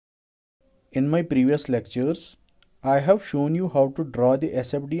In my previous lectures, I have shown you how to draw the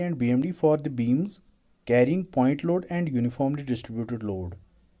SFD and BMD for the beams carrying point load and uniformly distributed load.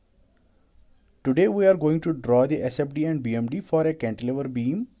 Today we are going to draw the SFD and BMD for a cantilever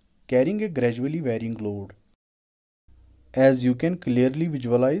beam carrying a gradually varying load. As you can clearly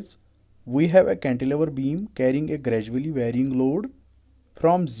visualize, we have a cantilever beam carrying a gradually varying load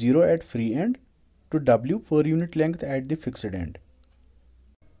from 0 at free end to W per unit length at the fixed end.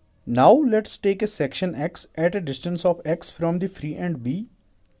 Now let's take a section X at a distance of X from the free end B.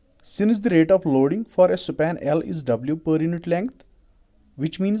 Since the rate of loading for a span L is W per unit length,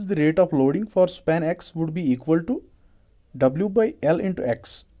 which means the rate of loading for span X would be equal to W by L into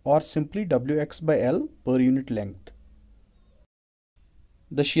X, or simply Wx by L per unit length.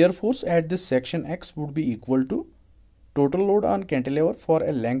 The shear force at this section X would be equal to total load on cantilever for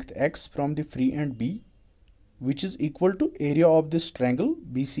a length X from the free end B, which is equal to area of this triangle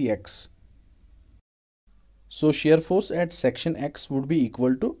BCX. So shear force at section X would be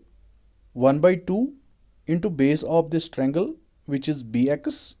equal to 1 by 2 into base of this triangle, which is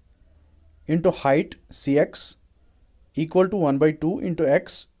BX, into height CX, equal to 1 by 2 into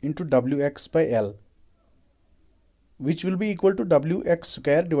X into WX by L, which will be equal to WX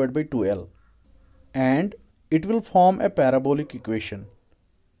square divided by 2L. And it will form a parabolic equation.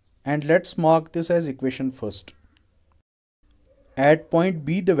 And let's mark this as equation first. At point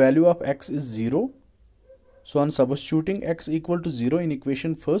B, the value of X is 0. So on substituting X equal to 0 in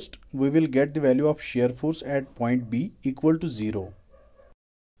equation first, we will get the value of shear force at point B equal to 0.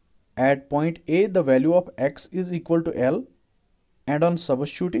 At point A, the value of X is equal to L. And on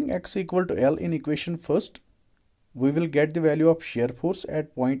substituting X equal to L in equation first, we will get the value of shear force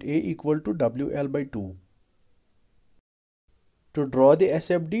at point A equal to WL by 2. To draw the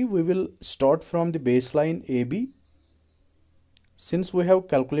SFD, we will start from the baseline AB. Since we have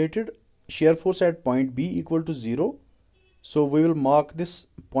calculated shear force at point B equal to 0, so we will mark this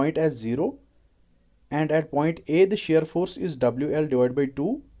point as 0. And at point A, the shear force is WL divided by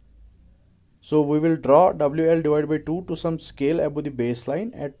 2. So we will draw WL divided by 2 to some scale above the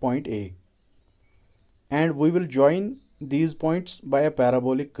baseline at point A. And we will join these points by a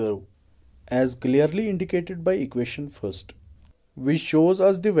parabolic curve, as clearly indicated by equation first, which shows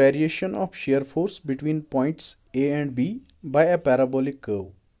us the variation of shear force between points A and B by a parabolic curve.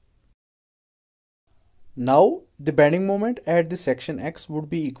 Now the bending moment at the section X would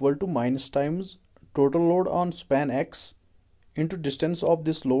be equal to minus times total load on span X into distance of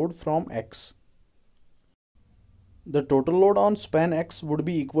this load from X. The total load on span X would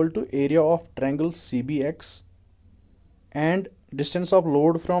be equal to area of triangle CBX, and distance of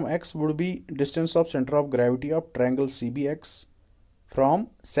load from X would be distance of center of gravity of triangle CBX from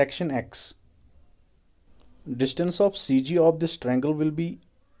section X. Distance of CG of this triangle will be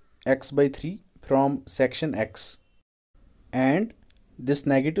X by 3 from section X, and this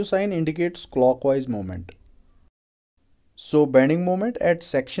negative sign indicates clockwise moment. So bending moment at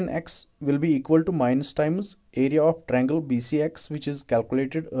section X will be equal to minus times area of triangle BCX, which is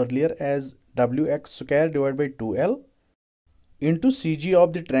calculated earlier as WX square divided by 2L, into CG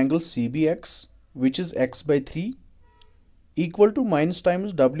of the triangle CBX, which is X by 3, equal to minus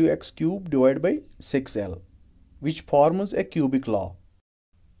times WX cube divided by 6L, which forms a cubic law.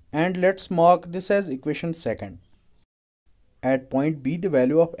 And let's mark this as equation second. At point B, the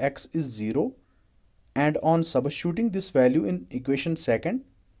value of X is 0, and on substituting this value in equation second,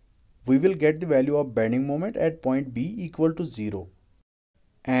 we will get the value of bending moment at point B equal to 0.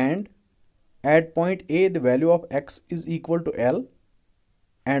 And at point A, the value of X is equal to L,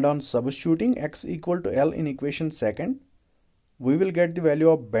 and on substituting X equal to L in equation second, we will get the value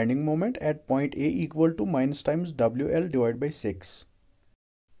of bending moment at point A equal to minus times WL divided by 6.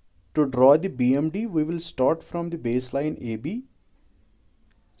 To draw the BMD, we will start from the baseline AB.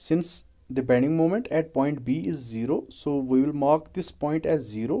 Since the bending moment at point B is 0, so we will mark this point as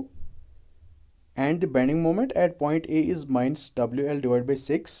 0. And the bending moment at point A is minus WL divided by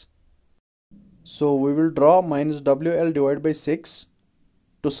 6. So we will draw minus WL divided by 6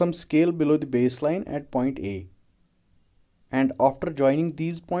 to some scale below the baseline at point A. And after joining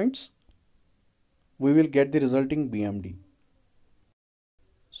these points, we will get the resulting BMD.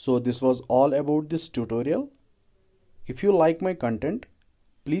 So this was all about this tutorial. If you like my content,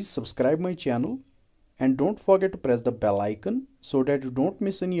 please subscribe my channel and don't forget to press the bell icon so that you don't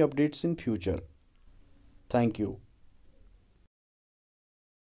miss any updates in future. Thank you.